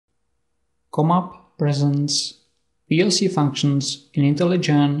COMAP presents PLC functions in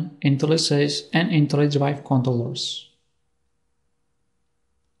IntelliGen, IntelliSys, and IntelliDrive controllers.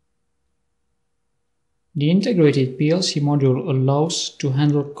 The integrated PLC module allows to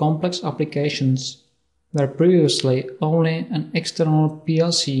handle complex applications where previously only an external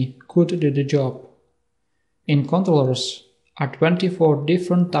PLC could do the job. In controllers are 24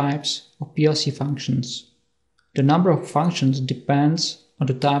 different types of PLC functions. The number of functions depends on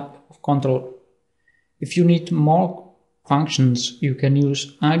the type of controller. If you need more functions, you can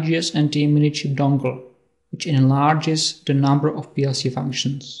use IGS-NT mini-chip dongle, which enlarges the number of PLC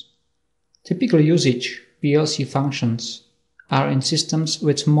functions. Typical usage PLC functions are in systems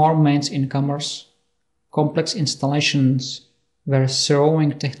with more mains incomers, complex installations where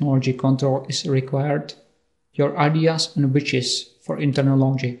zeroing technology control is required, your ideas and wishes for internal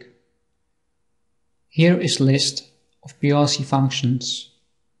logic. Here is a list of PLC functions,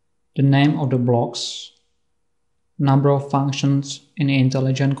 the name of the blocks, number of functions in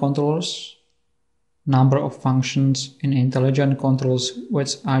IntelliGen controllers, number of functions in IntelliGen controllers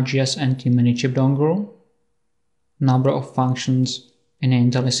with IGS-NT mini-chip dongle, number of functions in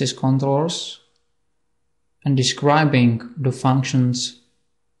IntelliSys controllers, and describing the functions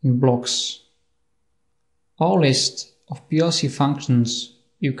in blocks. All lists of PLC functions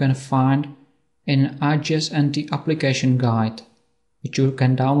you can find in IGS-NT application guide, which you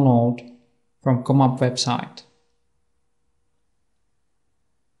can download from COMAP website.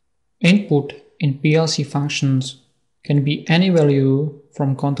 Input in PLC functions can be any value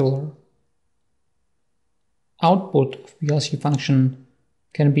from controller. Output of PLC function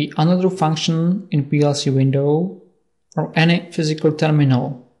can be another function in PLC window or any physical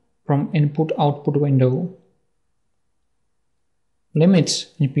terminal from input-output window. Limits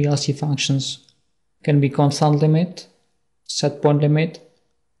in PLC functions can be constant limit, setpoint limit,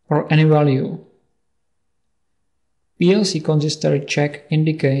 or any value. PLC consistory check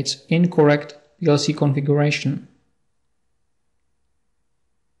indicates incorrect PLC configuration.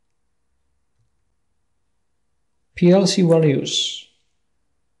 PLC values.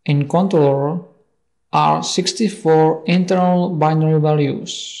 In controller are 64 internal binary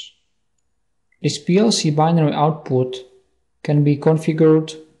values. This PLC binary output can be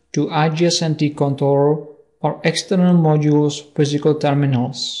configured to IGS-NT controller or external modules physical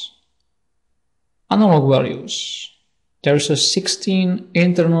terminals. Analog values. There is 16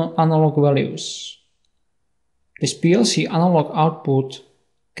 internal analog values. This PLC analog output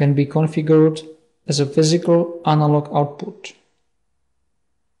can be configured as a physical analog output.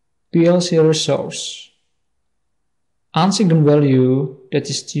 PLC resource. Unsigned value that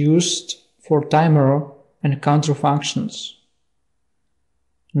is used for timer and counter functions.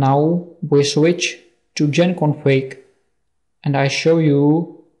 Now we switch to GenConfig and I show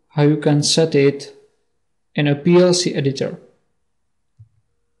you how you can set it in a PLC editor.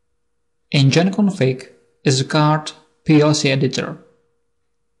 In GenConfig is a card PLC editor,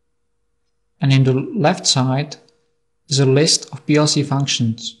 and in the left side is a list of PLC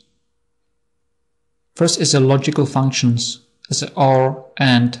functions. First is the logical functions as OR,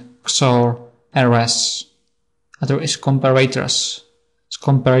 AND, XOR, RS. Other is comparators. It's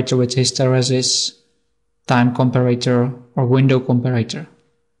comparator with hysteresis, time comparator or window comparator.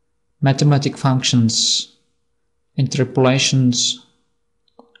 Mathematic functions, interpolations.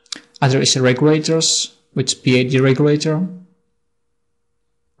 Other is regulators with PAD regulator.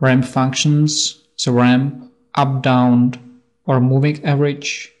 Ramp functions, so ramp, up, down, or moving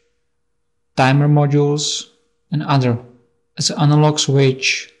average. Timer modules, and other as analog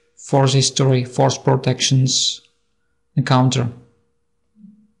switch, force history, force protections, and counter.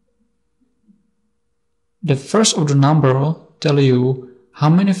 The first of the number tell you how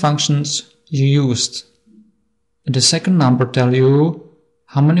many functions you used. And the second number tell you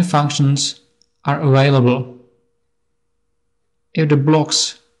how many functions are available. If the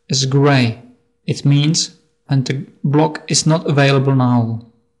blocks is gray, it means that the block is not available now.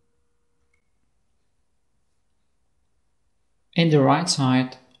 In the right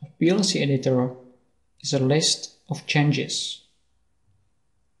side of PLC editor is a list of changes.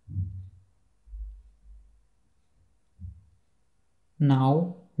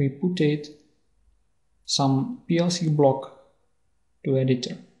 Now we put it some PLC block to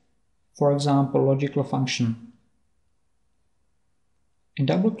editor. For example, logical function. In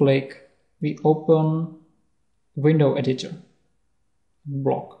double click, we open window editor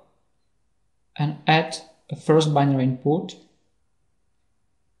block and add a first binary input.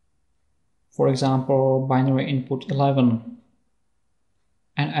 For example, binary input 11,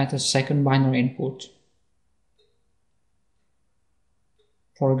 and add a second binary input.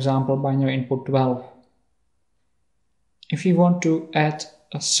 for example binary input 12. If you want to add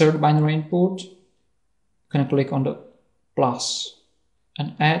a third binary input, you can click on the plus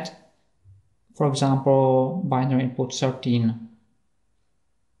and add, for example, binary input 13.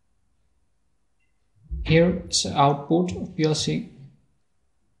 Here is the output of PLC.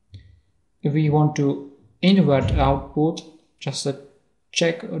 If we want to invert the output, just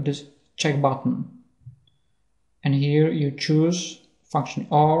check this check button, and here you choose function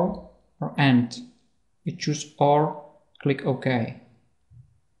OR or AND. You choose OR, click OK.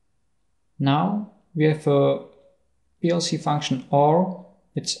 Now we have a PLC function OR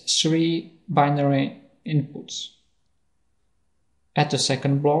with 3 binary inputs. Add the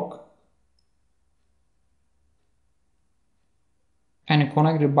second block and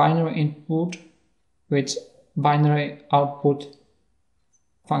connect the binary input with binary output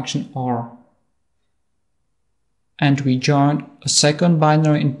function OR. And we joined a second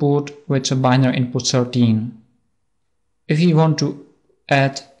binary input with a binary input 13. If you want to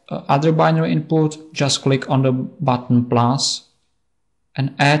add other binary input, just click on the button plus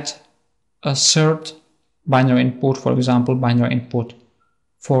and add a third binary input, for example binary input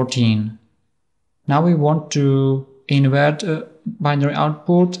 14. Now we want to invert a binary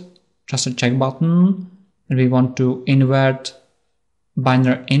output, just a check button, and we want to invert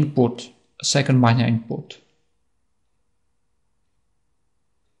binary input, a second binary input.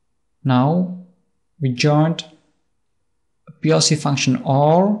 Now we joined a PLC function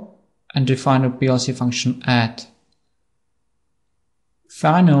OR and define a PLC function ADD.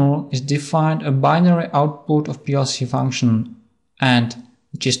 Final is defined a binary output of PLC function AND,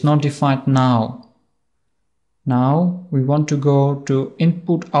 which is not defined now. Now we want to go to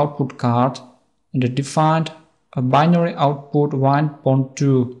input-output card and define a binary output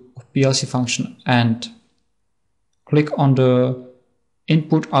 1.2 of PLC function AND. Click on the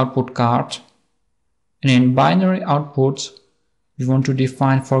input-output card, and in binary outputs we want to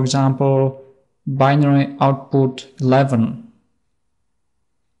define, for example, binary output 11,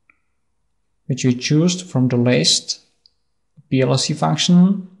 which we choose from the list PLC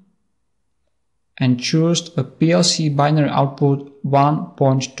function and choose a PLC binary output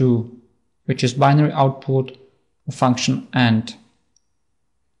 1.2, which is binary output of function AND.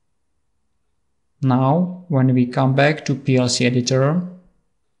 Now when we come back to PLC editor,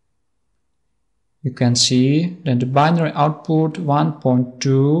 you can see that the binary output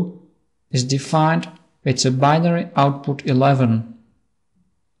 1.2 is defined with a binary output 11.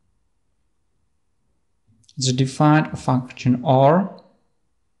 It's defined a function OR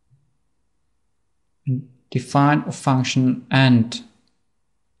and define a function AND.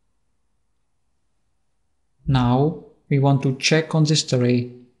 Now we want to check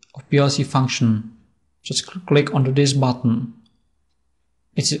consistory of PLC function. Just click on this button.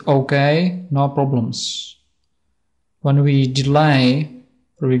 It's OK, no problems. When we delay,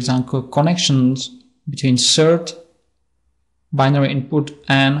 for example, connections between third binary input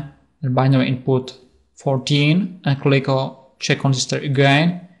N and binary input 14 and click on check consistory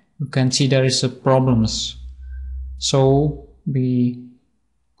again, you can see there is a problems. So we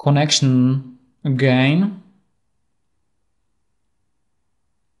connection again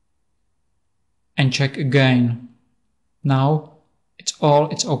and check again. Now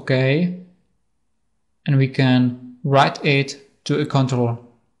it's OK, and we can write it to a controller.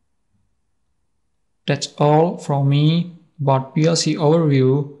 That's all from me about PLC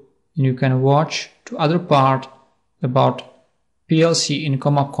overview, and you can watch the other part about PLC in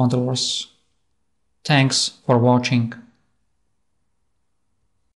COM controllers. Thanks for watching.